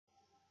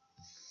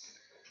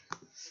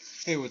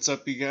Hey, what's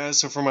up, you guys?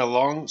 So for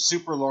my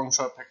super long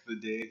shot pick of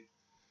the day,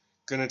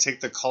 gonna take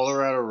the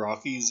Colorado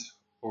Rockies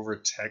over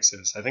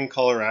Texas. I think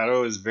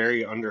Colorado is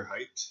very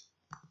underhyped,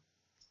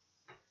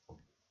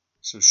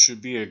 so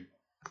should be a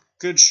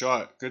good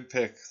shot, good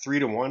pick.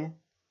 3-1.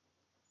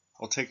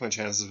 I'll take my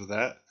chances with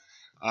that.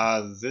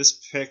 This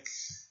pick,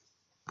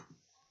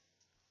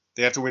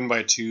 they have to win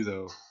by 2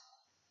 though,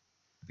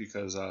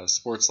 because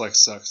sports like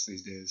sucks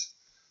these days.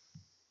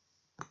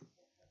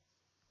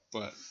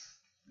 But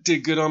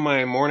did good on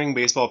my morning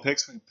baseball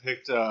picks. We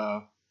picked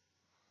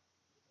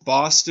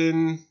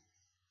Boston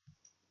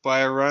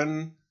by a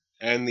run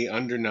and the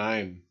under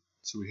 9.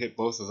 So we hit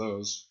both of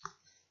those.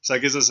 So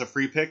that gives us a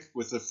free pick.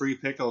 With the free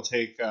pick, I'll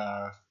take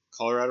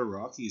Colorado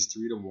Rockies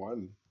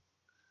 3-1.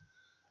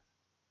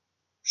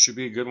 Should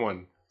be a good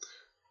one.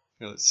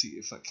 Here, let's see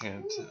if I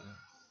can't.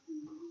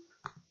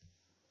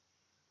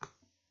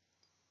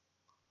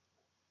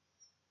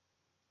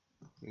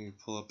 Let me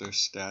pull up their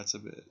stats a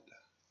bit.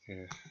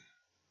 Here.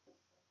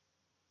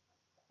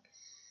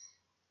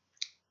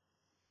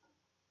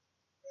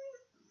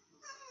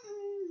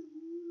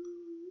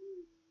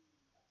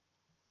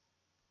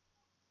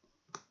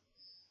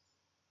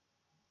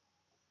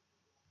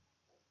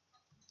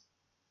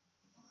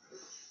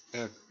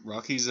 Yeah,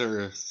 Rockies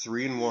are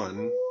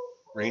 3-1.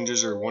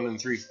 Rangers are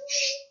 1-3.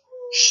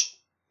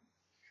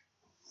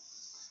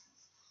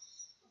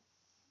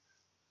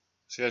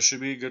 So yeah, it should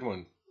be a good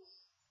one.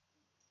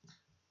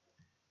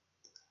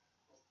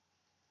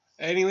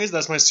 Anyways,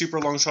 that's my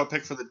super long shot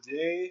pick for the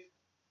day.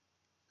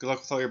 Good luck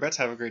with all your bets.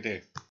 Have a great day.